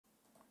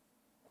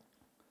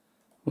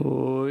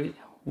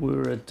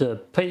We're at the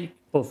peak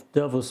of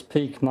Devil's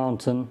Peak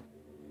Mountain,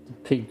 the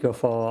peak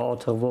of our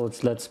Outer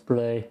Worlds Let's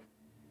Play.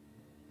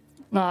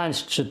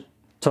 Nice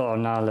talk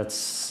now.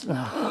 Let's.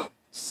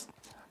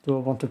 Do I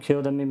want to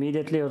kill them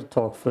immediately or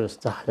talk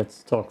first?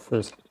 Let's talk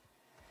first.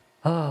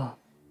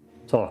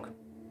 Talk.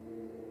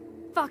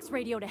 Fox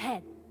radioed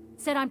ahead.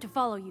 Said I'm to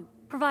follow you.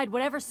 Provide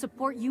whatever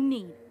support you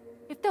need.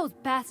 If those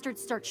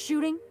bastards start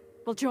shooting,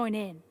 we'll join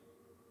in.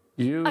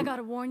 I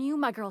gotta warn you,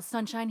 my girl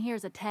Sunshine here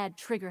is a tad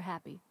trigger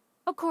happy.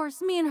 Of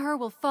course, me and her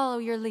will follow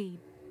your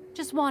lead.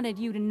 Just wanted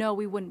you to know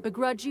we wouldn't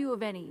begrudge you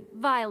of any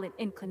violent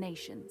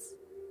inclinations.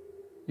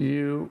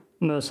 You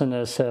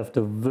mercenaries have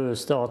the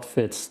worst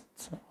outfits.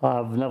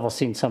 I've never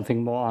seen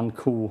something more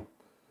uncool.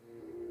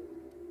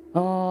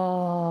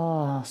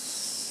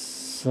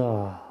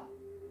 So.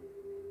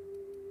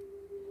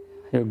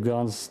 Your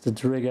gun's the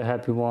trigger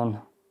happy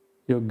one.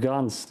 Your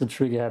gun's the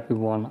trigger happy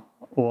one.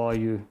 Or are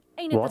you...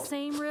 Ain't it the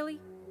same,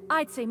 really?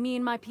 I'd say me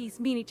and my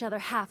piece meet each other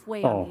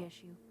halfway on the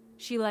issue.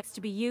 She likes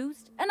to be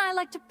used, and I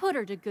like to put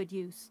her to good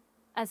use.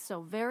 As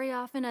so very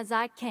often as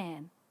I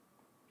can.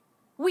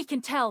 We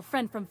can tell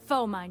friend from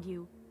foe, mind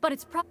you, but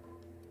it's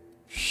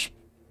Shh.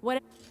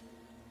 What?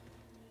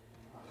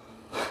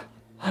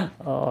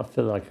 Oh, I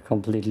feel like I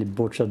completely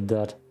butchered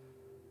that.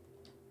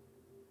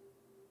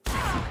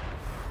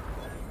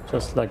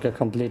 Just like I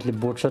completely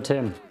butchered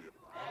him.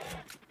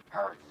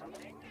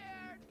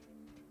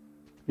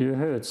 You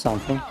heard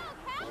something?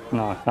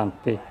 No, it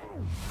can't be.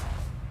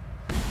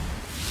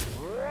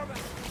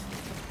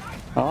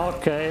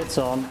 Okay, it's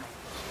on.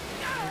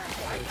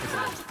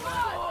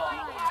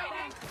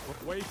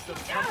 Waste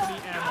of company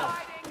ammo.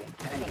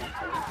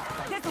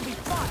 This'll be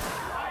fun.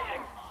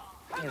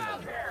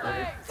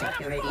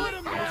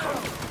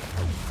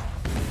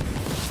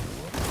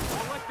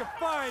 Like a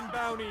fine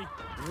bounty.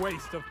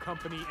 Waste of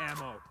company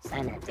ammo.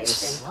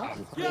 Sanitation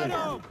and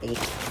cleanup.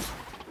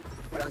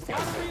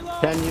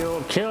 Can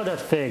you kill that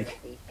thing?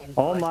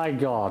 Oh my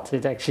god,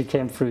 it actually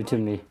came through to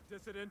me.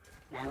 Dissident.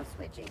 Now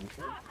switching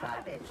to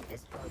garbage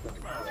disposal.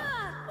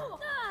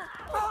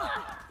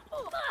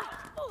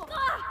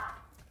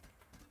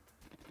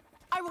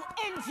 I will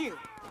end you!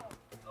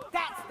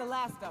 That's the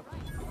last of them.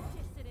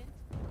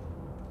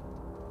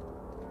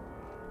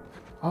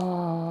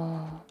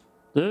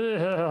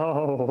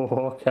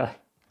 Okay.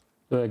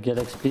 Do I get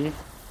XP?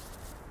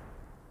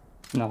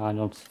 No, I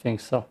don't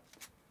think so.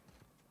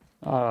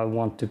 I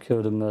want to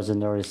kill the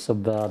mercenaries so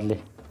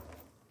badly.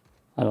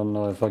 I don't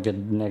know if I get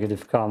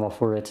negative karma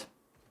for it.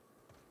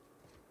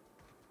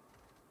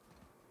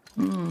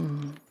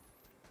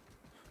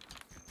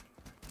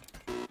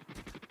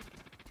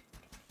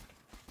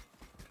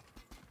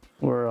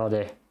 Where are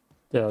they?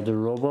 They are the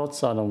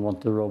robots. I don't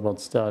want the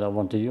robots dead. I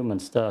want the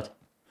humans dead.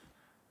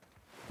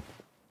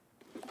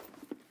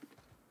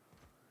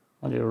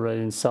 Are they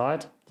already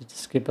inside? Did you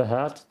skip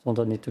ahead? Don't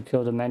I need to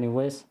kill them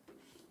anyways?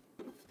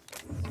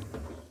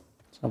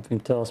 Something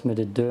tells me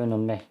they're doing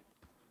on me.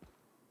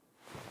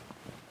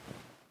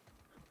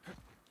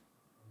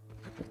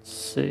 Let's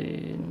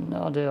see.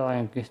 No, they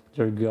aren't.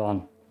 They're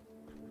gone.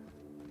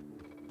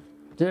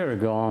 They're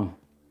gone.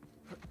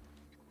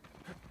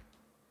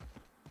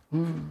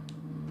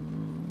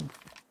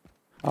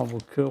 I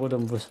will kill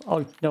them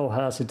without no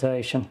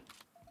hesitation.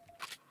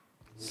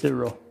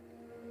 Zero.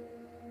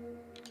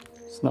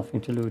 It's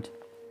nothing to loot.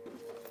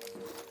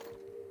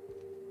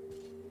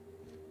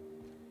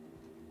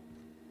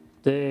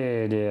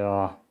 There they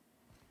are.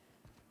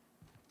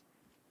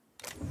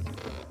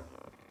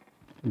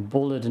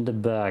 Bullet in the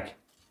back.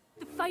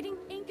 The fighting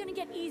ain't gonna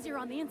get easier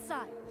on the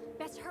inside.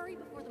 Best hurry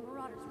before the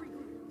marauders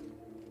regroup.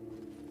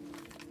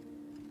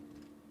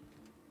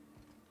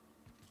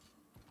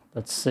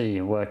 Let's see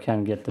where I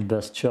can get the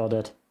best shot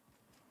at.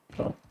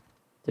 Oh,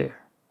 there.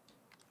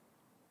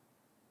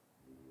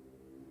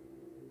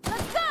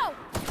 Let's go!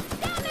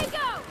 Down they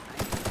go!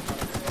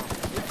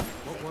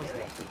 What was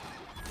that?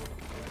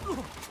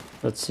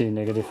 Let's see,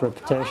 negative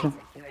reputation.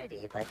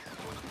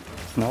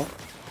 No.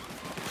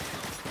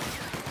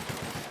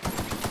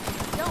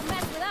 Don't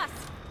mess with us!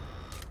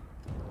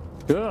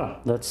 Good.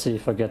 Let's see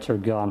if I get her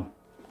gun.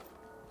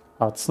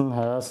 Hudson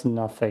has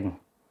nothing.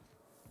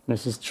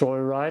 Mrs.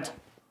 Joyride?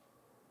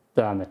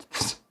 Damn it.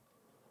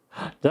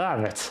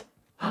 Damn it.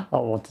 I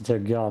wanted her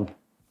gun.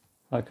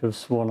 I could have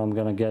sworn I'm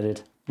gonna get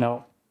it.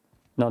 No.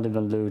 Not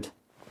even loot.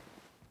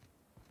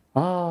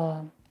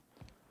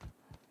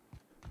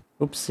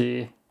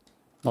 Oopsie.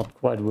 Not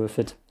quite worth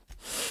it.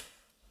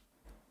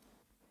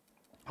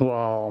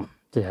 Wow.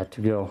 They had to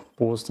go.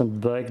 Roast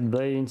and baked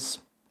beans.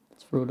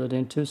 Let's throw that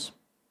into us.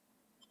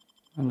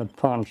 And a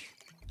punch.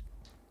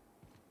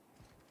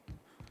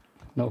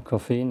 No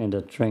caffeine in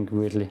that drink,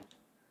 really.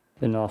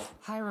 Enough.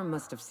 Hyram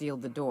must have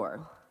sealed the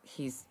door.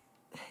 He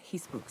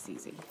spooks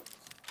easy.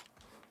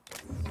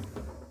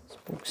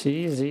 Spooks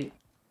easy.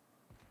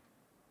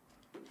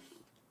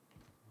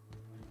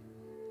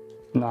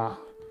 Nah,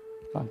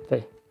 can't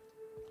be.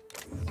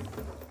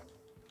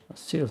 A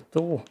sealed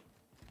door.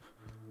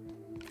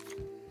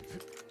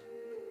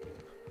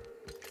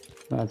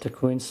 Manta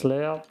Queen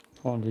Slayer.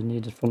 Only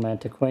needed for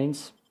Manta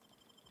Queens.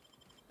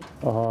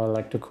 I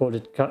like to call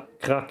it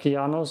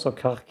Krakianos or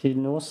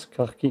Karkinos.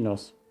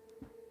 Karkinos.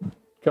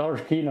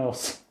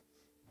 Karkinos.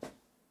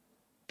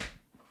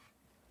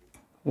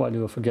 Why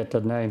do I forget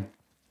that name?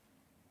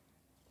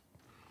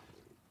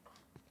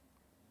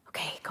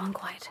 Okay, gone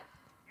quiet.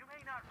 You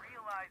may not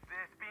realize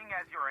this being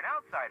as you're an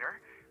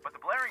outsider, but the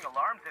blaring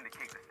alarms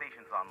indicate the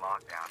station's on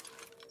lockdown.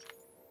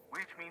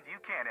 Which means you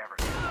can't ever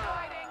leave.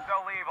 So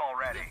leave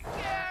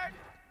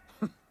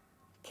already.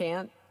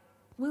 Can't?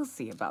 We'll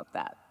see about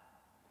that.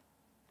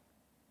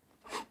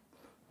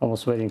 I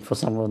was waiting for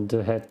someone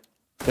to get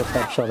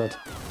headshotted.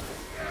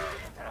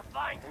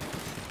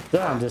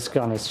 Damn, this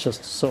gun is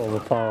just so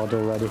overpowered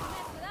already.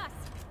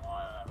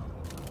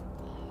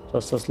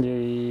 Just as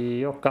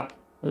Leoka.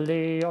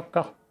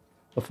 Leoka.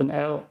 With an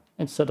L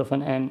instead of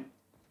an N.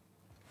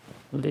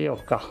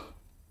 Leoka.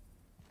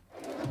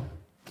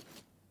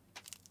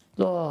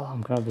 Oh,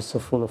 I'm gonna be so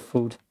full of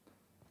food.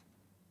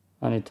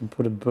 I need to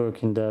put a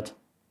perk in that.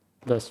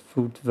 Less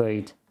food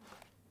weight.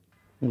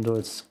 Even though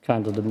it's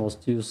kind of the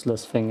most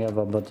useless thing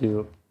ever, but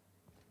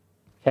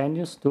can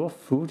you store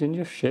food in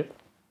your ship?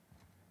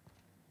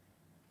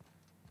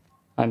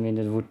 I mean,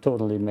 it would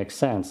totally make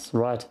sense,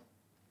 right?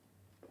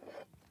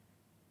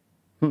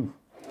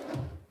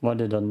 Why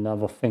did I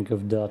never think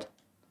of that?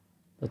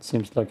 That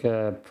seems like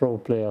a pro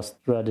player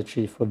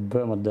strategy for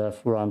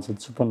Permadeath runs and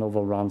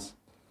Supernova runs.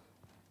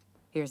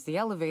 Here's the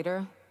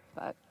elevator,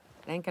 but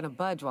it ain't gonna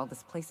budge while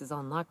this place is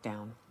on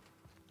lockdown.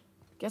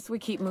 Guess we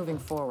keep moving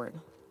forward.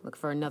 Look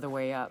for another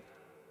way up.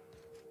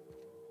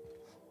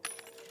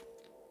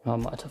 I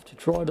might have to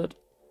try that.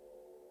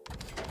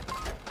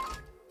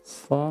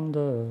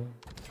 Thunder.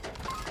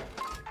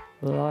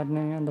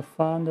 Lightning and the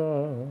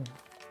thunder.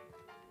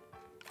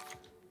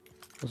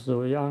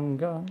 So young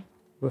gun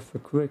with a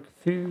quick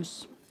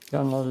fuse.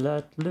 Gonna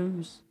let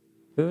loose.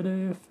 Who do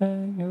you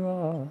think you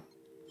are?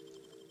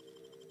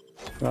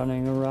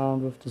 Running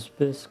around with this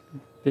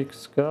big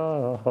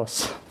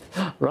scars.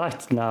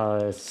 Right now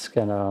it's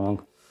kinda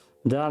long.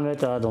 Damn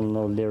it, I don't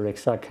know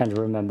lyrics. I can't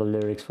remember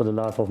lyrics for the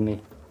life of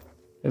me.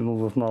 Even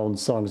with my own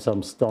songs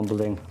I'm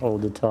stumbling all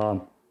the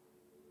time.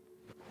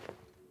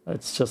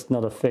 It's just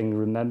not a thing.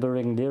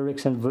 Remembering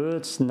lyrics and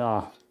words?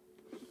 Nah.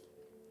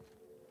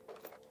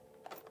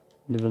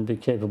 I'd even be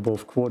capable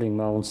of quoting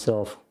my own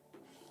self.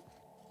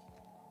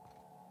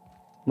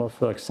 More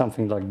like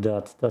something like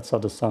that. That's how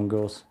the song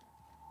goes.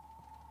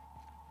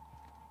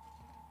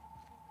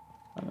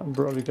 And I'm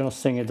probably gonna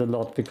sing it a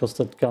lot because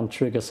that gun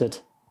triggers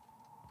it.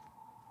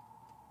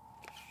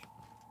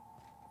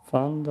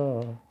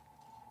 Thunder,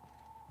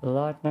 the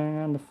lightning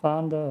and the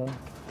thunder.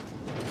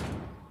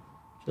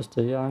 Just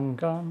a young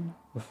gun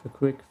with a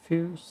quick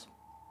fuse.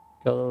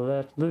 Gotta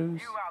let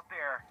loose. You out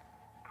there,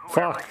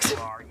 whoever Fuck. you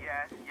are,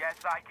 yes,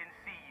 I can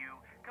see you.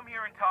 Come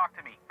here and talk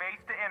to me,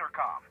 face to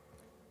intercom.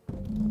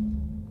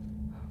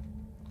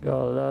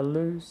 Gotta let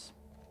loose.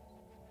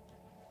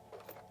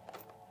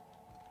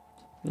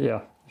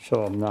 Yeah,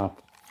 sure now.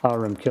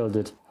 Hyram killed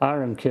it.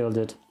 Hyram killed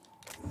it.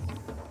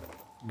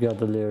 Got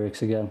the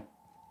lyrics again.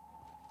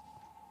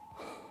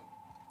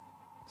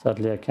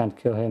 Sadly, I can't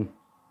kill him.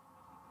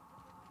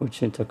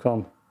 Which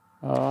intercom?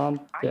 I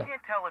Yeah.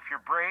 can't tell if you're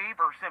brave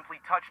or simply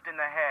touched in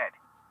the head.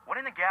 What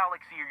in the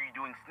galaxy are you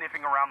doing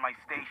sniffing around my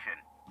station?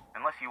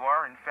 Unless you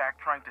are, in fact,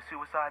 trying to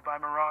suicide by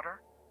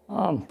Marauder?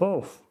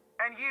 Both.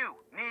 And you,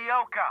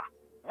 Nyoka,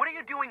 what are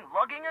you doing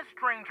lugging a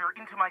stranger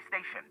into my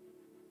station?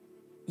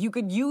 You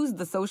could use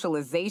the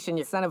socialization,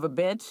 you son of a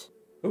bitch.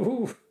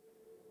 Ooh.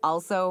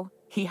 Also,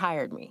 he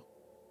hired me.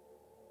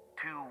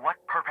 To what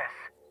purpose?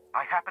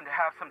 I happen to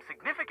have some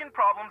significant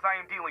problems I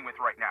am dealing with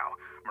right now.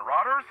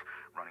 Marauders,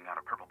 running out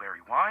of purple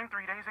berry wine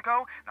 3 days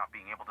ago, not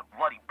being able to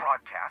bloody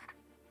broadcast.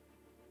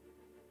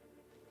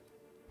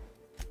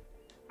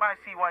 I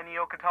see why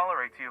Nyoka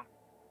tolerates you.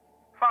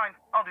 Fine,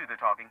 I'll do the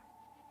talking.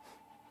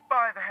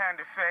 By the hand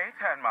of fate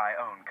and my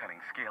own cunning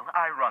skill,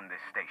 I run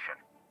this station.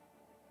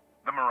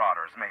 The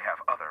Marauders may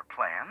have other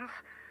plans,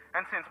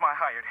 and since my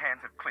hired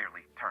hands have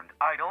clearly turned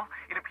idle,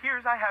 it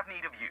appears I have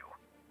need of you.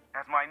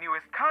 As my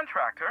newest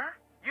contractor,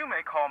 you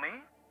may call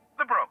me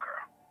the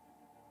broker.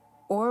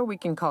 Or we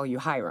can call you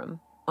Hyram,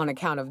 on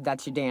account of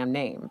that's your damn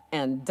name,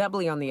 and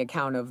doubly on the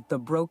account of the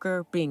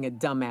broker being a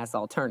dumbass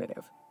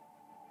alternative.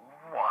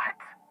 What?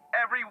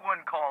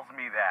 Everyone calls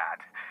me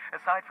that,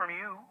 aside from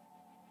you.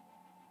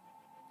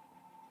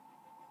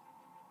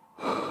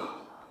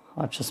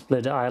 I just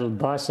played Idle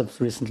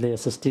Biceps recently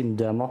as a Steam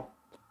demo.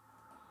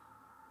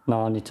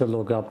 Now I need to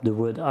look up the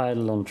word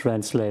idle on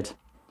Translate.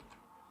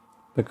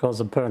 Because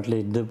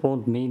apparently they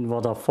won't mean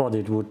what I thought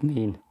it would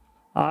mean.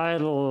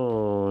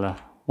 Idle.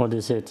 What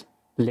is it?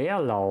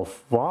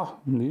 Leerlauf.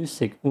 What?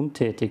 Müßig,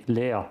 untätig,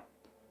 leer.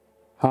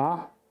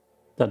 Huh?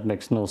 That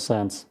makes no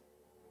sense.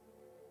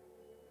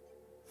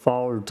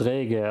 Faul,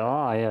 träge.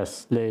 Ah,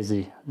 yes.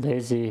 Lazy.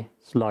 Lazy,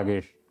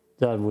 sluggish.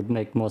 That would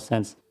make more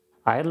sense.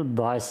 Idle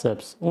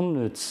biceps.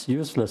 Unnütz,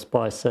 useless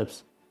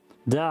biceps.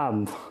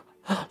 Damn.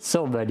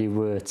 So many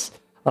words.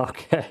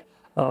 Okay.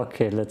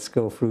 Okay, let's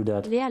go through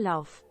that.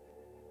 Leerlauf.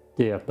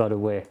 Yeah, by the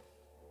way.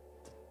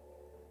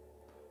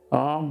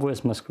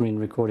 Where's my screen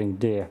recording?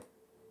 There.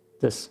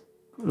 This.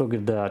 Look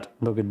at that.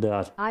 Look at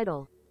that.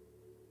 Idle.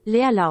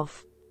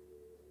 Leerlauf.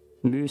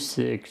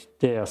 Music.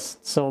 There's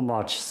so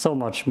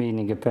much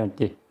meaning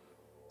apparently.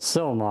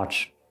 So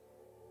much.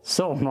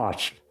 So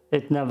much.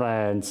 It never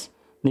ends.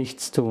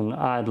 Nichts tun.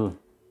 Idle.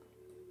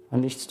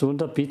 Nichts tun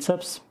unter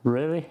biceps?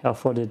 Really? I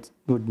thought it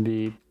would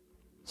be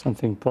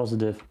something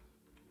positive.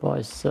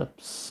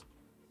 Biceps.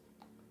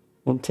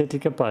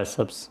 Untätiger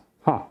biceps.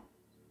 Huh.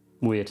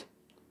 Weird.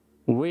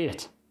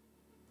 Weird.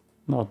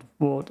 Not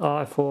what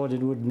I thought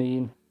it would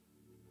mean.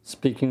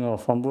 Speaking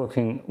of, I'm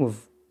working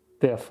with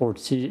Barefoot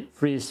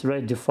Freeze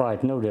ready to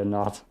fight. No, they're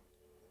not.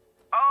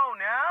 Oh,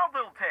 now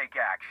they'll take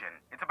action.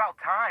 It's about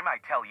time, I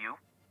tell you.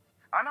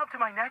 I'm up to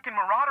my neck in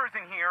marauders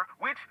in here,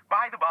 which,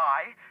 by the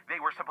by,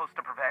 they were supposed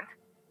to prevent.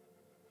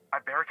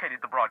 I barricaded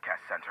the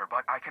broadcast center,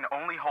 but I can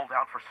only hold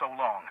out for so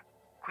long.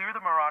 Clear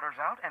the marauders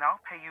out, and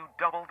I'll pay you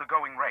double the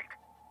going rate.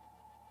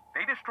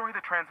 They destroy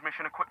the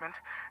transmission equipment,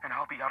 and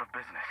I'll be out of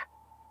business.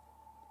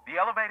 The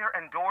elevator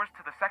and doors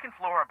to the second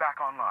floor are back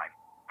online.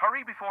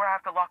 Hurry before I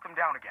have to lock them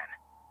down again.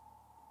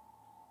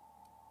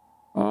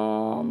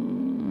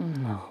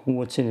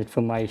 What's in it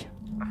for my...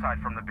 Aside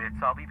from the bits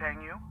I'll be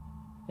paying you?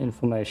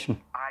 Information.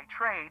 I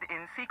trade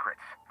in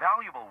secrets,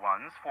 valuable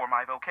ones for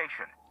my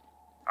vocation.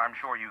 I'm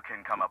sure you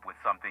can come up with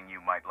something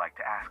you might like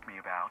to ask me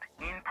about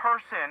in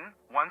person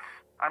once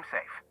I'm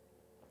safe.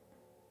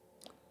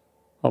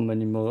 How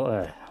many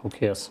more? Who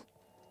cares?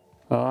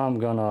 I'm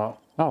gonna...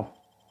 Oh,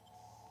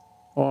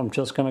 I'm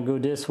just gonna go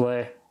this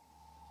way.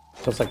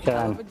 Because I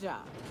can.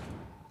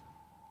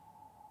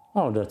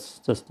 Oh, that's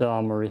just the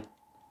armory.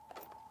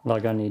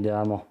 Like I need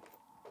ammo.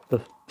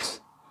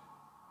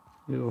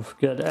 You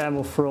get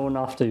ammo thrown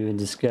after you in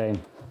this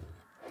game.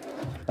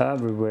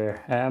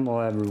 Everywhere. Ammo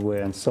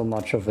everywhere and so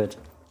much of it.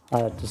 I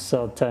had to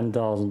sell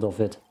 10,000 of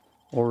it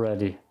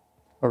already.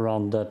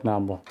 Around that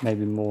number.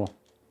 Maybe more.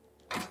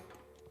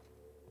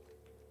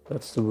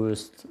 That's the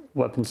worst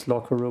weapons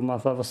locker room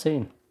I've ever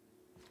seen.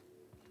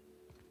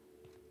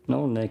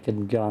 No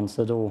naked guns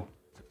at all.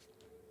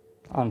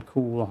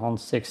 Uncool,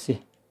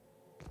 unsexy.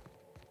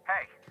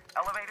 Hey,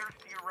 elevators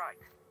to your right.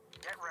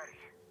 Get ready.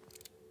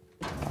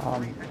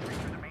 Entering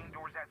through the main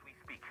doors as we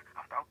speak.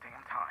 About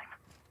damn time.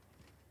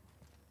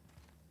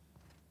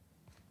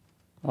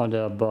 Oh,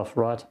 they're above,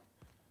 right?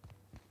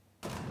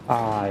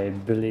 I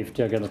believe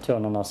they're gonna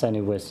turn on us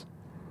anyways.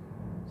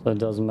 So it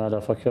doesn't matter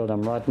if I kill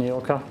them, right,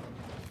 Nyoka?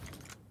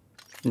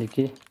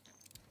 Nikki?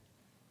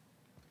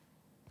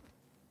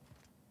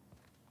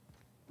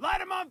 Light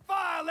them on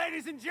fire,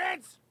 ladies and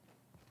gents!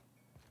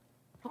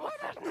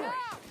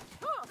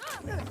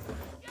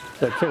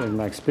 They're killing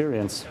my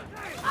experience.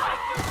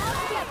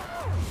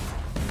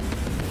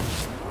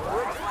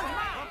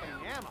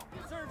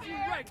 Serves you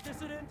right,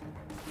 dissident!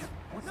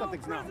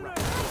 Something's not right.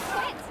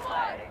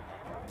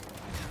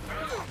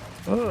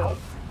 Oh.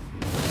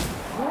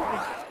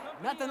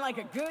 Nothing like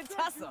a good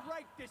tussle.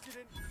 Right,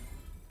 dissident!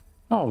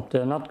 Oh,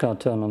 they're not gonna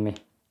turn on me.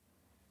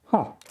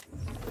 Huh.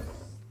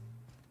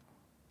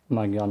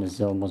 My gun is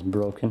almost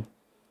broken.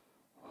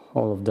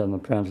 All of them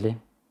apparently.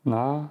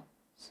 Nah,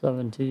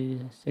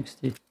 70,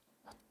 60.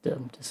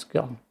 Damn, this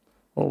gun.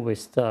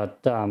 Always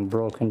that damn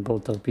broken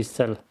bolter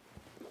pistol.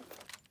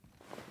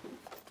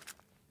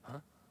 Huh?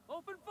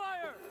 Open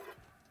fire!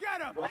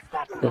 Get him!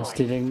 They're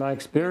stealing my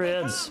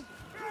experience.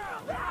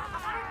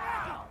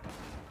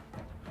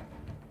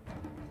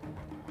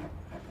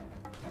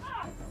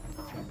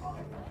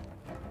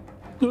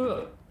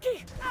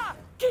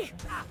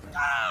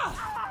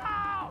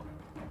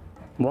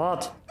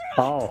 What?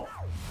 Oh.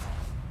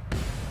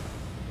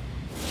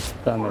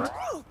 Damn it.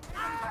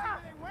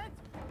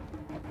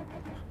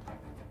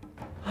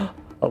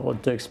 I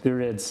want to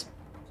experience.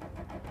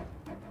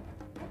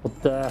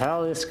 What the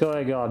hell is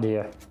going on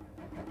here?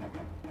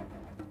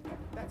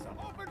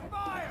 Open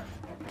fire!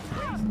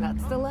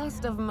 That's the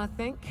last of them, I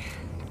think.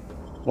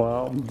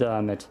 Well,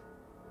 damn it.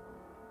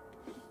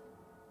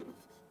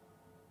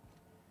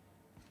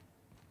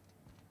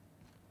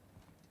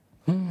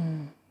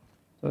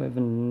 Do I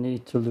even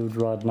need to loot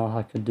right now?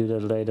 I could do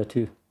that later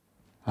too.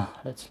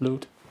 Let's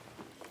loot.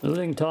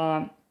 Looting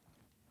time.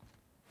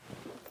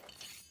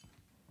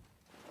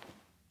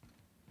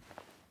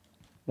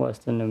 Where's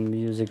the new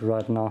music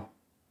right now?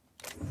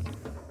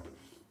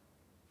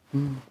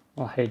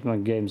 I hate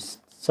when games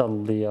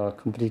suddenly are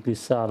completely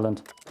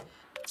silent.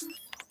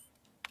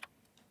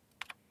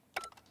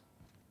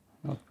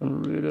 Not gonna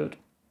read it.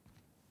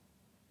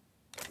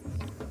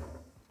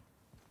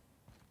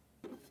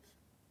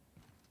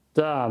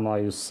 Damn, are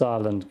you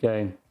silent,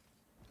 game?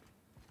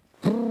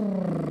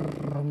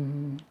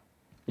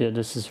 Yeah,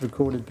 this is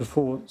recorded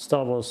before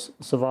Star Wars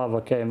Survivor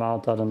came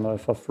out. I don't know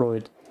if I throw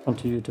it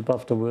onto YouTube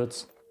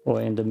afterwards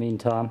or in the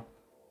meantime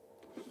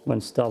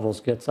when Star Wars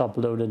gets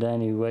uploaded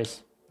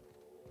anyways.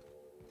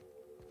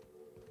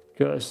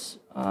 Because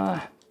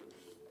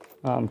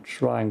I'm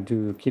trying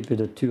to keep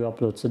it at 2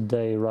 uploads a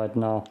day right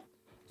now,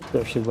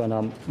 especially when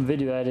I'm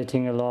video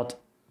editing a lot.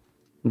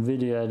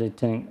 Video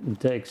editing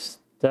takes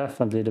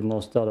definitely the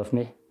most out of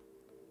me.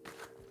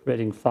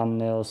 Creating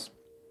thumbnails,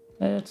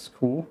 It's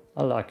cool.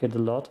 I like it a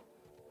lot.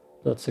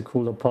 That's a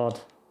cooler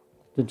part,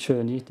 the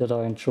journey that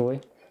I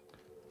enjoy.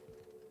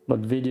 But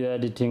video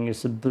editing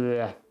is a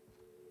bleh.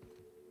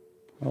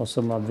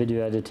 Also my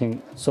video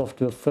editing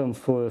software Film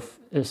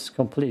is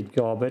complete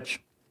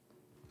garbage.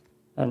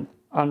 And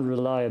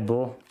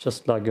unreliable,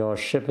 just like our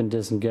ship in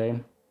this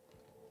game.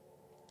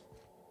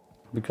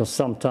 Because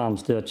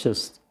sometimes they're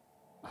just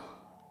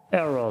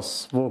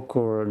errors,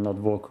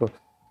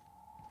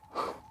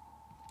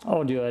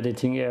 audio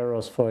editing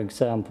errors, for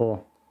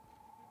example,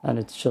 and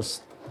it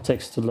just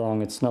takes too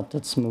long. It's not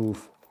that smooth.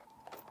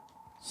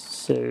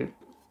 So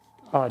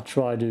I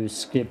try to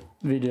skip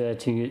video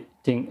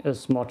editing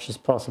as much as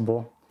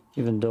possible,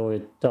 even though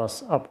it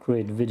does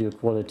upgrade video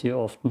quality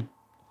often.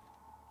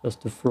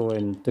 Just to throw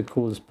in the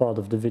coolest part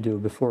of the video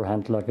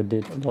beforehand, like I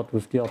did a lot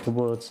with the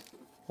afterwards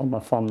on my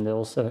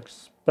thumbnails,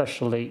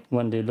 especially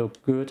when they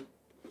look good,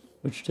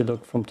 which they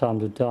look from time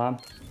to time.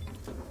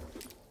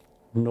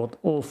 Not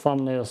all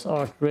thumbnails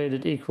are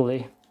created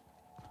equally.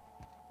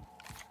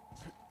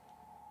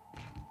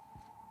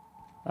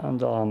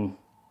 And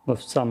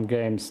with some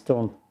games,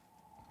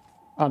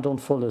 I don't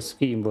follow a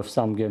scheme with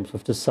some games.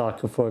 With the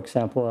Psycho, for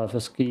example, I have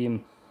a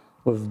scheme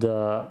with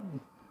the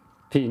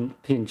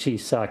PNG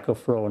Psycho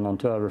thrown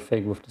onto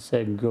everything with the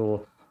same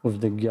goal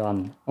with the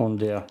gun on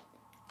there.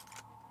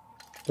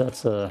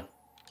 That's a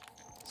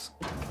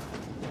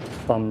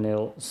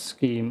thumbnail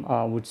scheme,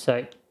 I would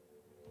say.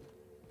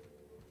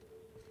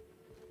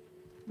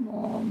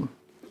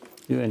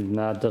 You ain't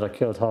mad that I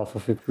killed half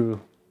of your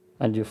crew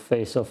and your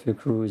face of your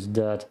crew is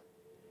dead.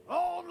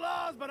 Old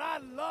laws, but I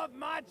love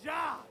my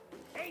job.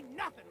 Ain't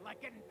nothing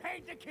like getting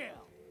paid to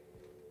kill.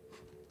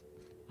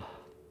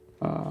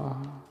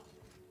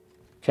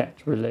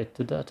 Can't relate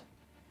to that.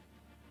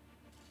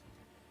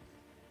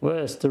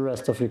 Where's the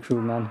rest of your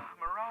crew, man?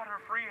 Marauder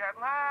free at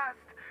last.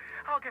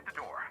 I'll get the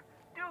door.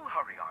 Do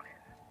hurry on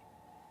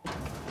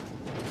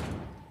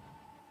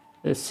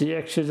in. Is he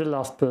actually the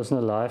last person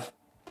alive?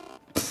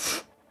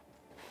 Pfft.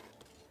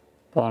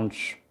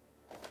 Punch.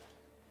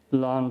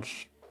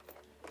 Lunch.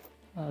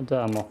 And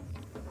ammo.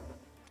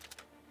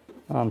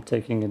 I'm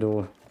taking it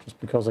all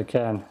just because I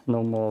can.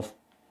 No more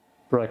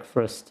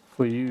breakfast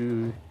for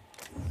you.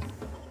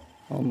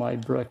 Oh, my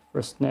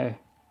breakfast now.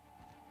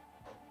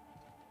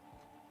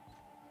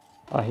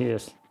 I hear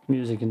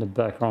music in the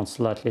background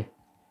slightly.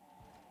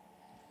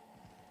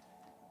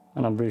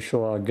 And I'm pretty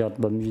sure I got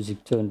my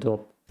music turned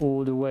up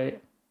all the way.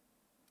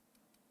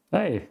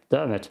 Hey,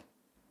 damn it.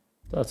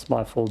 That's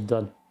my fault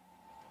then.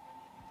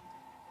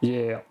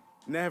 Yeah.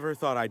 Never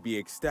thought I'd be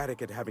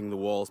ecstatic at having the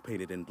walls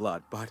painted in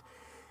blood, but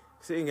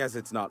seeing as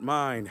it's not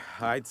mine,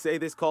 I'd say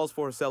this calls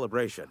for a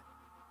celebration.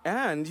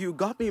 And you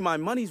got me my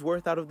money's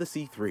worth out of the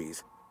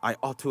C3s. I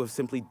ought to have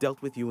simply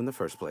dealt with you in the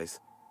first place.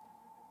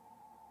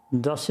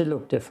 Does he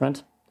look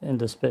different in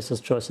the Spacer's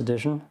Choice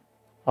Edition?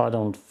 I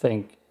don't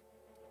think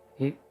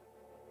he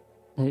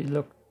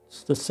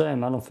looks the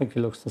same. I don't think he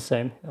looks the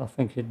same. I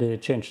think they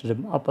changed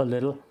him up a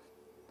little.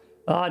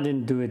 I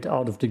didn't do it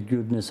out of the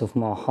goodness of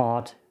my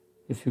heart,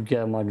 if you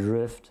get my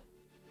drift.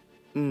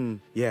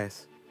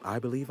 Yes, I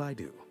believe I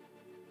do.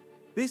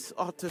 This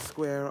ought to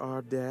square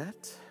our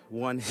debt.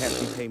 One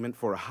hefty payment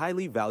for a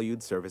highly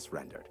valued service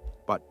rendered.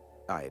 But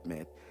I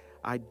admit,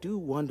 I do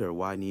wonder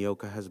why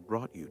Nyoka has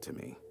brought you to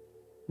me.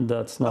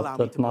 That's not Allow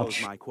that me to much.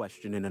 pose my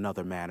question in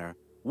another manner.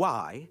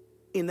 Why,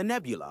 in the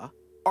nebula,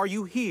 are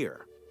you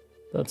here?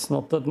 That's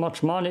not that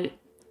much money.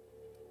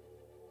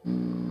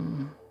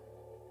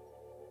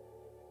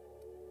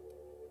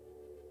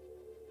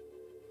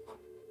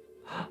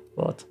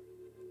 What?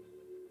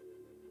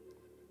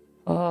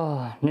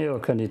 Ah,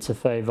 Nyoka needs a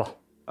favor.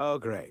 Oh,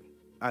 great.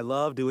 I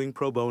love doing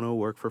pro bono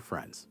work for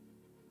friends.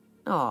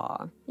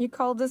 Aw, you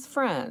called us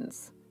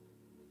friends.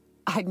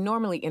 I'd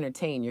normally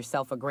entertain your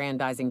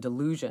self-aggrandizing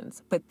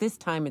delusions, but this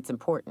time it's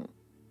important.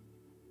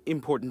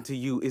 Important to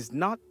you is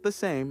not the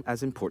same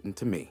as important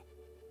to me.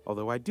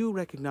 Although I do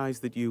recognize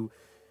that you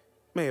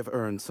may have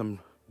earned some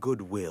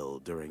goodwill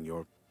during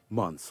your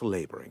months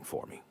laboring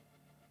for me.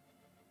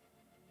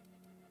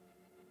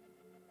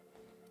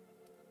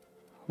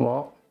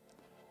 Well,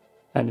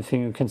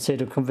 anything you can say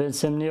to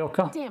convince him,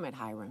 Nyoka? Damn it,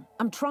 Hyram.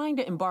 I'm trying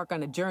to embark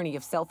on a journey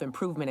of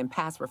self-improvement and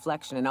past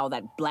reflection and all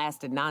that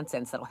blasted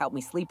nonsense that'll help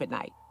me sleep at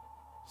night.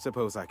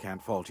 Suppose I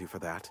can't fault you for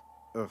that.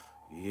 Ugh,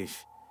 yeesh.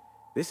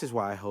 This is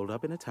why I hold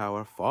up in a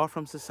tower far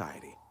from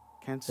society.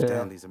 Can't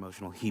stand these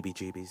emotional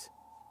heebie-jeebies.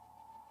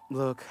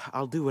 Look,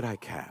 I'll do what I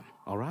can,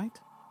 all right?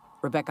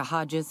 Rebecca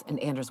Hodges and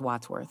Anders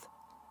Wadsworth.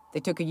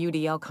 They took a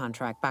UDL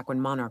contract back when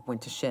Monarch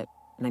went to shit,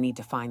 and I need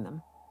to find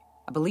them.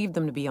 I believed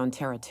them to be on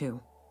Terra too.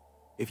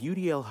 If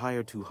UDL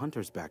hired 2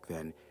 hunters back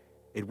then,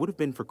 it would have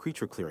been for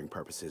creature clearing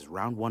purposes,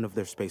 round 1 of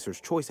their Spacer's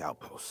Choice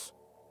outposts.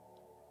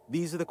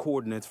 These are the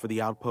coordinates for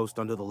the outpost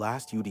under the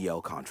last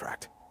UDL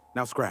contract.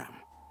 Now scram.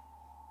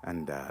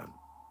 And,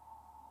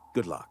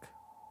 good luck.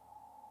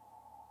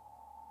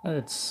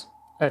 It's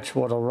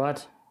Edgewater,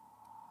 right?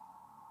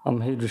 I'm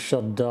here to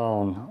shut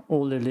down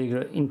all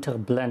illegal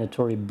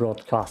interplanetary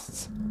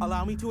broadcasts.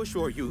 Allow me to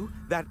assure you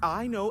that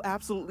I know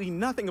absolutely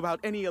nothing about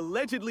any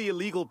allegedly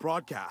illegal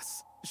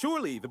broadcasts.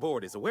 Surely the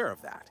board is aware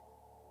of that.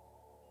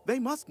 They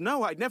must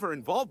know I'd never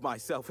involved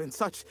myself in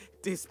such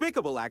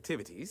despicable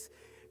activities.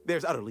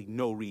 There's utterly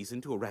no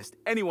reason to arrest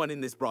anyone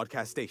in this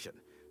broadcast station,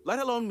 let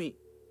alone me.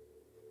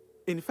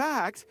 In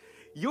fact,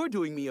 you're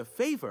doing me a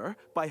favor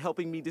by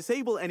helping me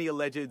disable any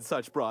alleged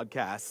such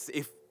broadcasts,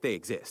 if they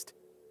exist.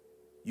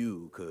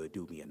 You could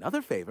do me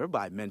another favor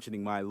by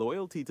mentioning my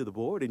loyalty to the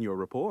board in your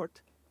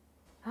report.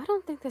 I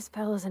don't think this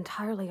fella's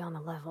entirely on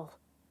the level.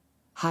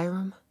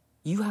 Hyram,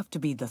 you have to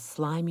be the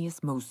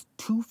slimiest, most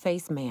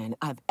two-faced man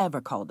I've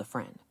ever called a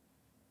friend.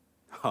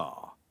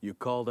 Oh, you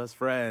called us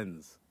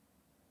friends.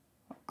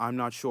 I'm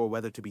not sure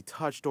whether to be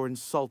touched or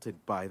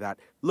insulted by that.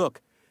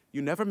 Look,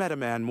 you never met a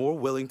man more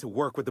willing to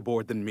work with the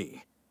board than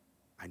me.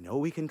 I know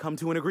we can come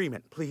to an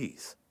agreement,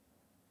 please.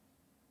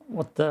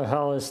 What the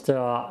hell is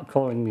the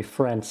calling me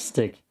friend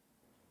stick?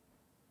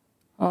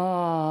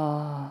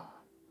 Ah,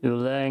 you're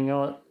laying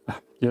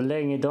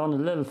it on a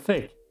little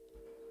thick.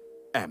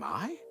 Am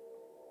I?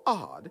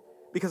 Odd,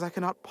 because I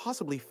cannot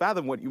possibly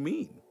fathom what you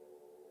mean.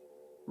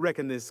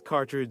 Reckon this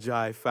cartridge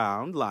I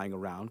found lying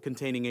around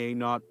containing a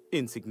not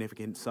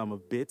insignificant sum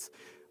of bits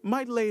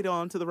might lay it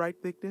on to the right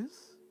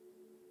thickness?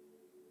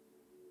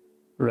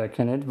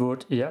 Reckon it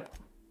would, yep.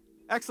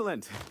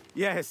 Excellent.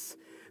 Yes,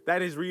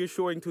 that is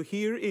reassuring to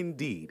hear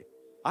indeed.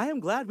 I am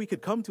glad we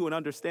could come to an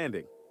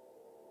understanding.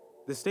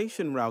 The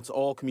station routes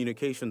all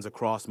communications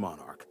across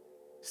Monarch.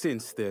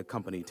 Since the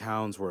company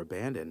towns were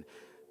abandoned,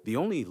 the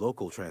only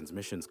local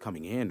transmissions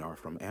coming in are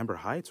from Amber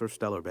Heights or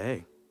Stellar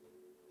Bay.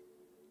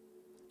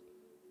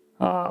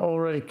 I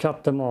already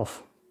cut them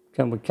off.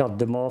 Can we cut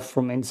them off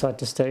from inside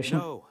the station?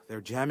 No, they're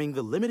jamming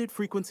the limited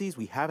frequencies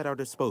we have at our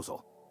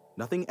disposal.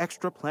 Nothing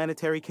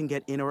extraplanetary can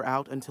get in or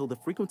out until the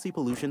frequency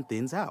pollution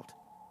thins out.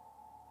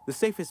 The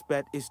safest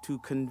bet is to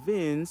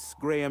convince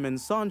Graham and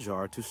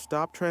Sanjar to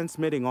stop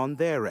transmitting on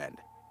their end.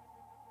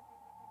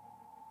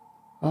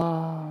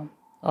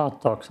 I'll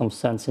talk some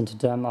sense into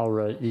them.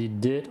 Already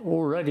did.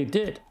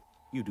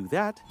 You do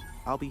that,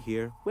 I'll be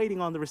here waiting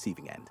on the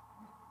receiving end.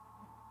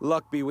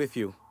 Luck be with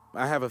you.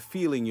 I have a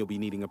feeling you'll be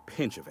needing a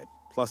pinch of it,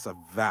 plus a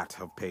vat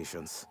of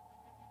patience.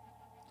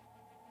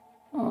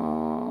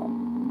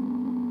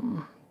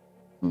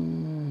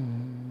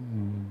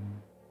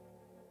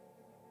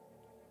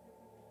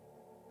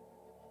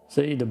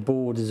 See, the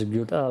board is a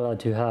good ally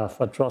to have.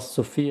 I trust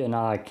Sophia and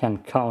I can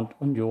count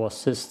on your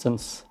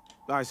assistance.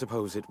 I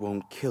suppose it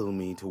won't kill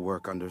me to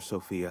work under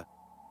Sophia.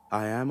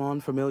 I am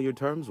on familiar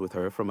terms with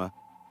her from a,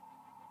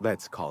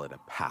 let's call it a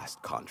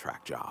past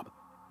contract job.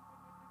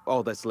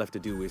 All that's left to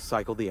do is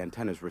cycle the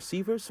antenna's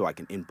receiver so I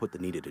can input the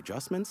needed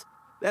adjustments.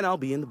 Then I'll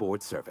be in the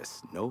board's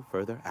service. No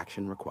further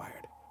action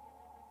required.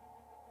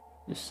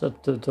 You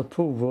said the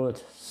poor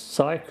word,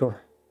 cycle.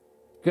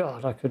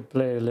 God, I could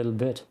play a little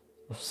bit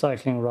of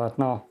cycling right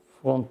now.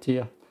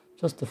 Frontier.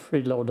 Just a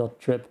freeloader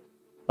trip.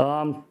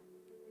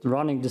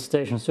 Running the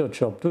station's your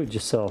job. Do it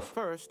yourself.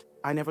 First,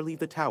 I never leave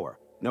the tower.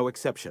 No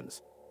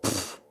exceptions.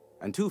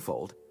 And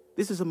twofold,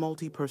 this is a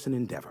multi-person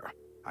endeavor.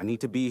 I need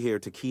to be here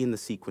to key in the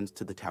sequence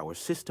to the tower's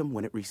system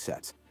when it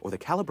resets, or the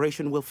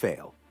calibration will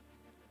fail.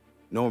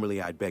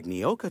 Normally I'd beg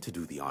Nyoka to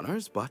do the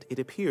honors, but it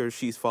appears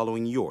she's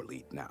following your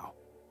lead now.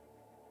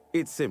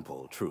 It's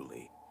simple,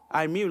 truly.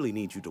 I merely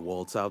need you to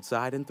waltz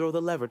outside and throw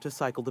the lever to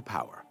cycle the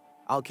power.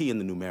 I'll key in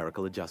the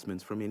numerical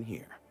adjustments from in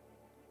here.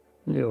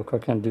 Nyoka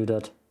can do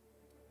that.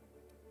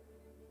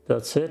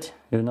 That's it?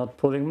 You're not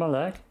pulling my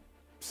leg?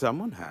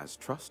 Someone has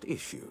trust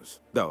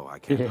issues, though I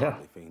can't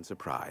hardly feign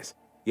surprise.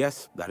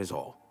 Yes, that is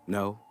all.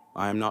 No,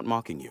 I am not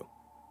mocking you.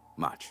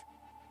 Much.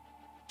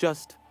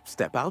 Just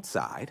step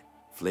outside,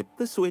 flip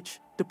the switch,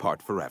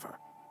 depart forever.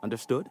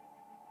 Understood?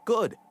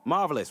 Good.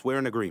 Marvelous. We're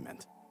in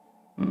agreement.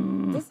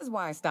 This is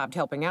why I stopped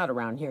helping out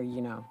around here,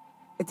 you know.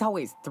 It's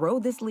always throw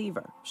this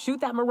lever, shoot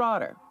that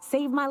marauder,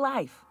 save my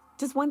life.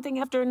 Just one thing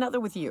after another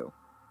with you.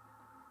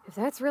 If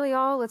that's really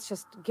all, let's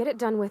just get it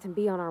done with and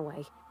be on our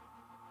way.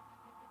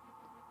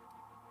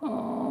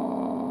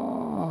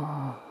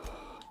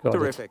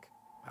 Terrific.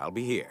 I'll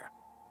be here,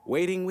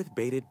 waiting with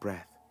bated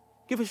breath.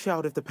 Give a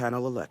shout if the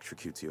panel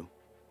electrocutes you.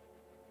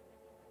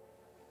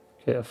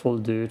 Careful,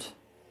 dude.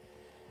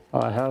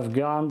 I have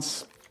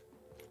guns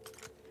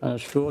and a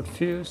short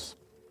fuse.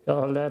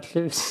 Gotta let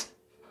loose.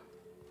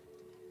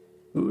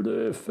 Who do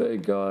you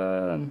think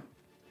I am?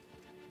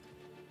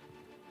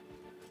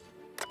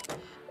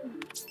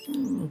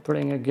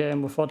 Playing a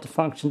game without the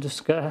function to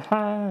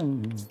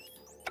scan.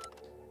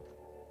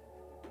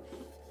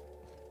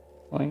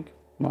 Oink.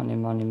 Money,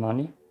 money,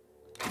 money.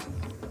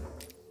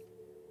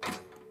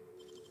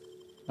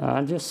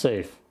 And you're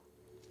safe.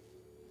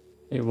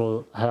 He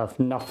will have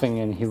nothing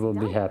and he will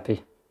be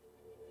happy.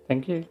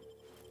 Thank you.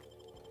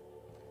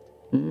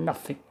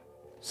 Nothing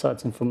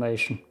besides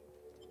information.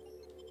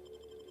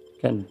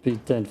 Can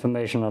beat the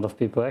information out of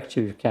people.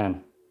 Actually, you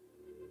can.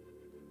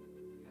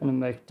 Gonna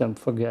make them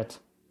forget.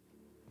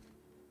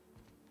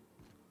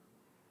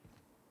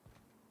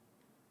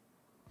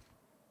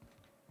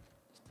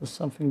 There's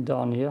something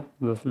down here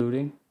worth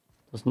looting.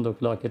 Doesn't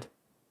look like it.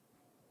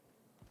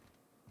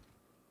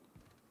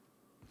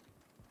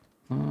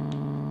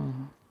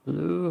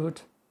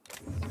 Loot.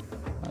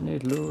 I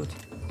need loot.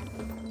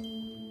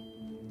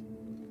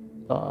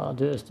 Ah,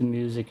 there's the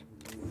music.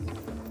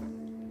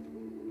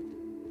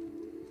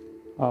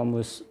 I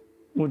almost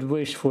would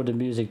wish for the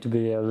music to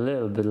be a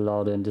little bit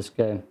louder in this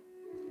game.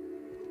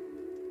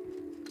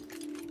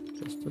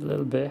 Just a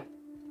little bit.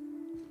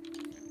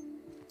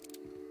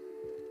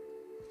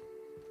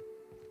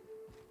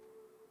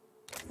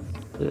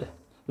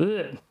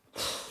 Ugh.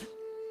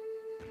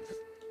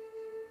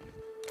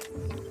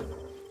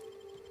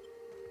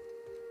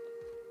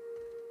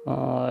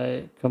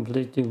 I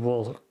completely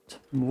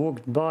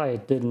walked by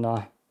it, didn't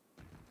I?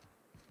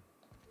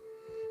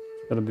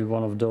 It's gotta be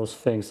one of those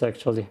things,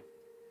 actually.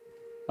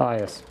 Ah,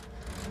 yes.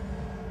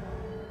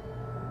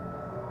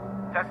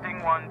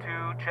 Testing 1,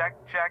 2, check,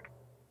 check.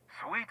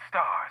 Sweet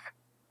stars.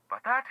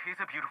 But that is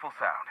a beautiful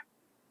sound.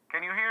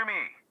 Can you hear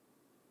me?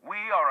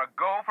 We are a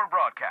go for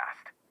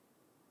broadcast.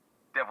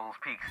 Devil's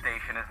Peak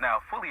Station is now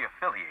fully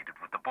affiliated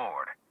with the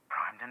board,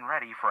 primed and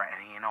ready for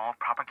any and all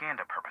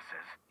propaganda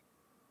purposes.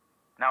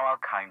 Now I'll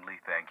kindly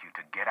thank you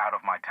to get out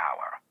of my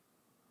tower.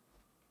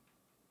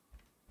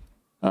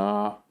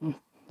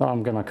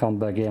 I'm gonna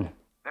come back in.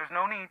 There's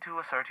no need to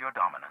assert your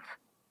dominance.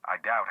 I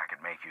doubt I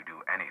could make you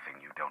do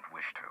anything you don't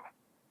wish to.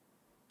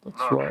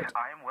 That's Look, right.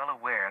 I am well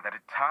aware that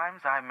at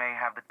times I may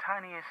have the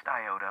tiniest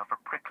iota of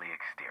a prickly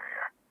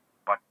exterior,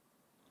 but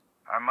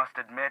I must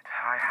admit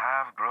I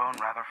have grown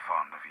rather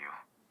fond of you.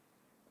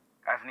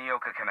 As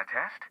Nyoka can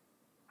attest,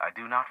 I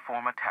do not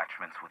form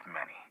attachments with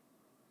many.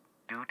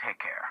 Do take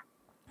care.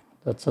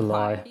 That's a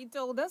lie. He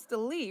told us to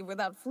leave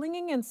without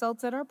flinging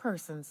insults at our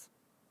persons.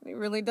 He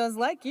really does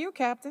like you,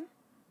 Captain.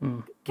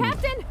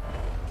 Captain!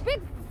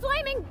 Big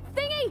flaming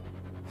thingy!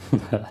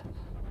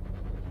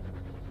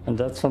 And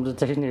that's from the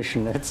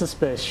technician. It's a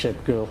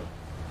spaceship, girl.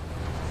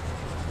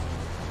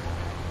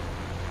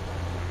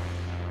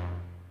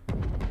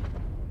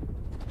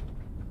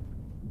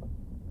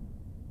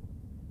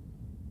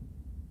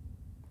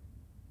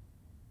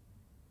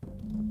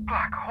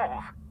 Black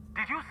holes.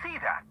 Did you see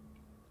that?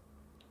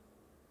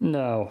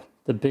 No.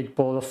 The big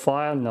ball of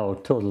fire? No,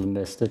 totally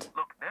missed it.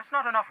 Look, there's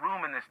not enough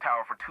room in this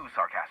tower for two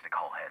sarcastic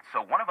hullheads,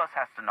 so one of us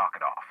has to knock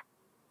it off.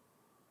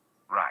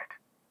 Right.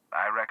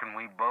 I reckon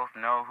we both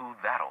know who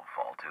that'll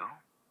fall to.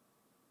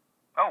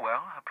 Oh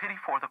well, a pity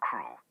for the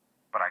crew,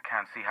 but I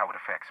can't see how it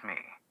affects me.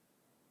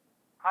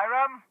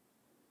 Hyram?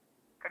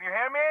 Can you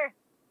hear me?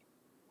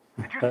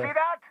 Did you see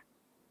that?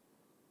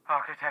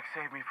 Architect,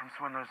 save me from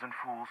swindlers and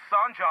fools.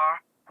 Sanjar,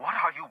 what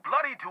are you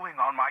bloody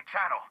doing on my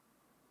channel?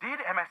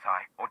 Did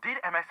MSI or did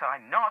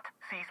MSI not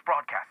cease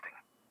broadcasting?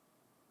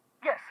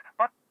 Yes,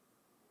 but...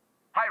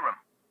 Hyram.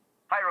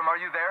 Hyram, are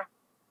you there?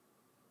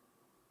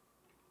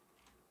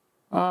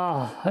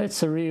 Ah,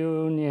 it's a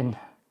reunion.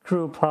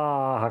 Crew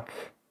Park.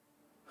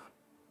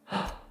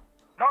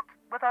 Not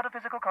without a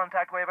physical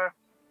contact waiver.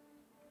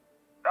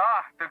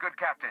 Ah, the good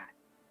captain.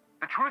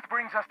 The truth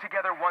brings us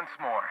together once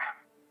more.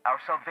 Our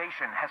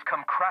salvation has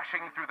come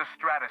crashing through the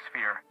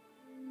stratosphere.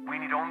 We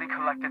need only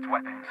collect its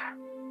weapons.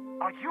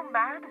 Are you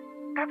mad?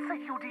 That's a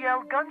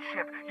UDL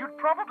gunship. You'd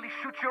probably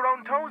shoot your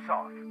own toes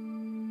off.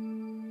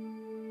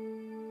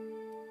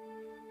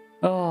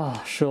 Oh,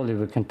 surely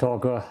we can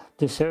talk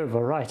this over,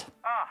 right?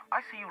 Ah,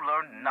 I see you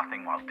learned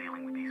nothing while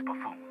dealing with these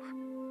buffoons.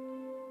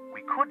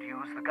 We could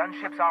use the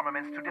gunship's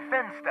armaments to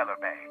defend Stellar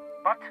Bay,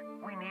 but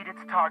we need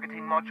its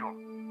targeting module.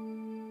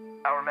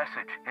 Our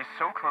message is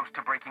so close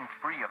to breaking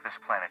free of this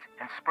planet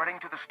and spreading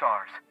to the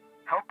stars.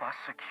 Help us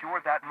secure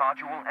that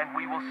module and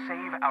we will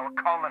save our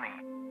colony.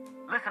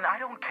 Listen, I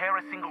don't care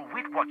a single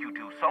whit what you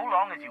do, so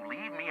long as you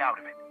leave me out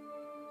of it.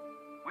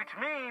 Which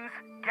means,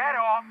 get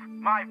off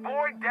my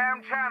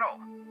void-damn channel.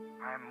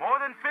 I'm more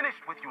than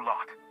finished with you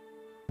lot.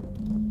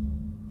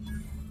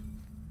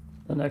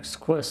 The next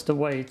quest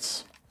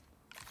awaits.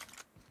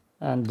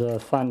 And the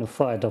final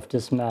fight of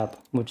this map,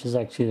 which is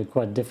actually a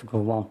quite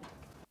difficult one.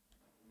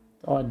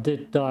 I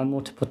did die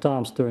multiple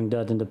times doing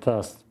that in the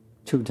past.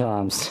 2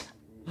 times.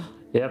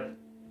 Yep.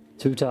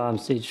 2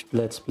 times each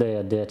Let's Play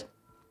I did.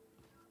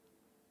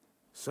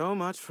 So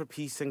much for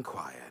peace and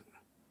quiet.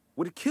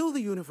 Would it kill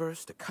the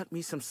universe to cut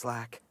me some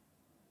slack?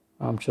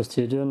 I'm just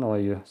here to annoy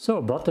you. So,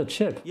 about the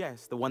chip.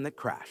 Yes, the one that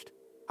crashed.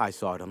 I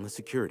saw it on the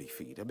security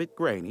feed. A bit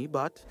grainy,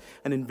 but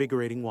an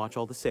invigorating watch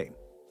all the same.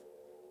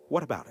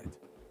 What about it?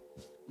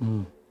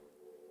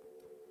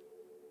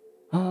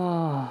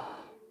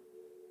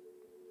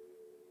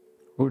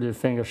 Who do you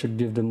think I should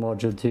give the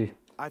module to?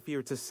 I fear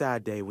it's a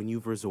sad day when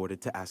you've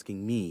resorted to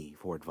asking me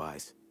for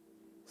advice.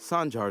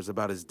 Sanjar's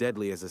about as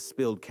deadly as a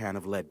spilled can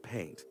of lead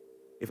paint.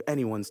 If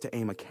anyone's to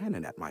aim a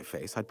cannon at my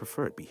face, I'd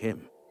prefer it be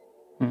him.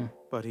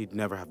 But he'd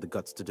never have the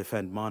guts to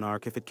defend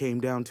Monarch if it came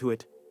down to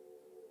it.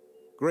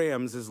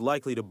 Graham's as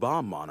likely to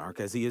bomb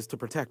Monarch as he is to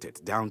protect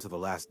it, down to the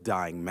last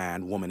dying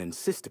man, woman, and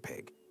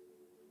sistapig.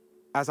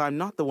 As I'm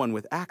not the one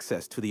with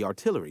access to the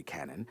artillery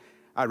cannon,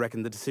 I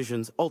reckon the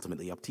decision's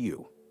ultimately up to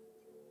you.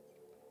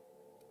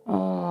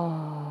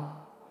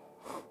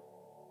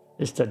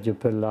 Is that your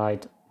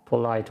polite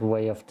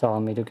way of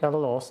telling me to get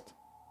lost?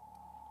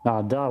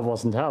 Now that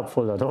wasn't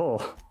helpful at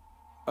all.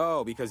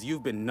 Oh, because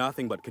you've been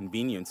nothing but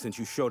convenient since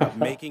you showed up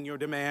making your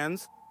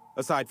demands?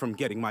 Aside from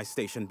getting my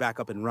station back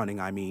up and running,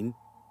 I mean.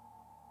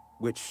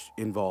 Which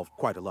involved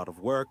quite a lot of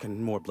work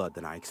and more blood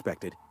than I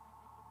expected.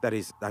 That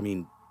is, I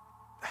mean,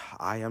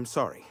 I am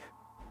sorry.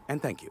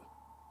 And thank you.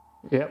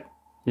 Yep,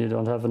 you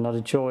don't have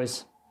another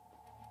choice.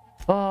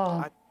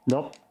 Ah,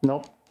 nope.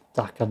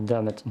 Ah, God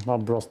damn it, my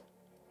bros.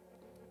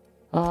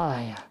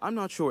 Ah, yeah. I'm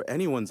not sure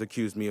anyone's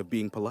accused me of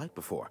being polite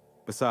before.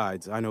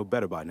 Besides, I know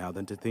better by now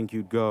than to think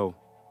you'd go.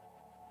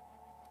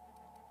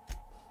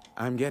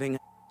 I'm getting...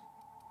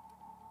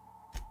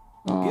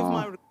 Give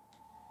my...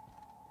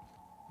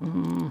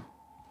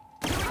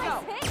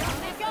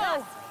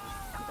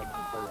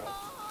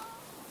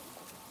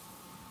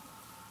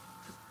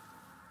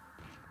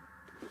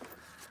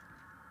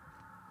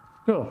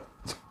 Go.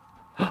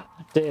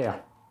 There.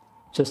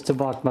 Just to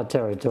mark my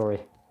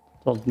territory.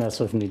 Don't mess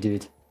with me,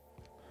 dude.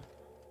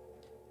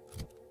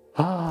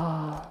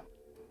 Ah.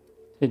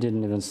 He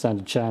didn't even stand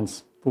a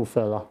chance. Poor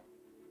fella.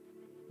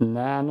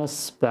 Nana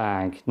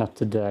spank. Not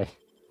today.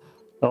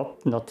 Oh,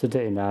 not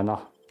today, Nana.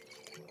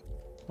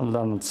 A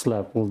lemon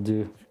slap will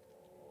do.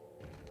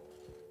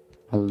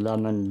 A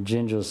lemon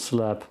ginger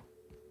slap.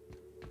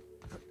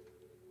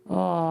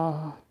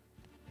 Ah.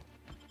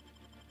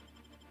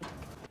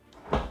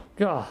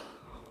 God.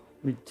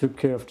 We took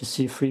care of the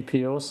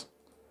C3POs.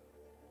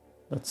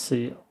 Let's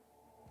see.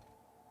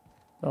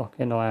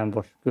 Okay, no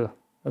ambush. Good.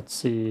 Let's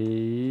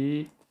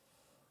see.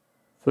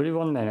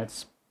 31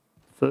 minutes.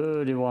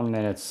 31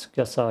 minutes.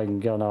 Guess I'm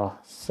gonna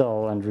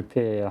sell and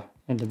repair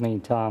in the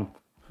meantime.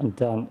 And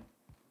then,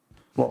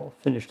 well,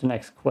 finish the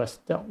next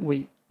quest that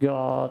we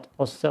got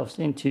ourselves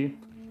into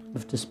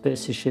with the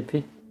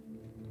spaceshipy.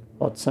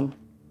 Hudson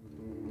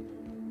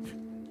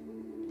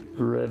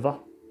River.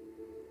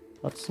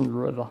 Hudson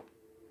River.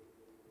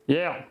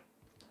 Yeah.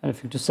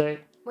 Anything to say?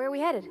 Where are we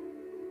headed?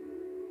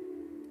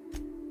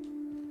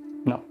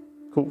 No.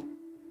 Cool.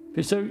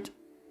 Peace out.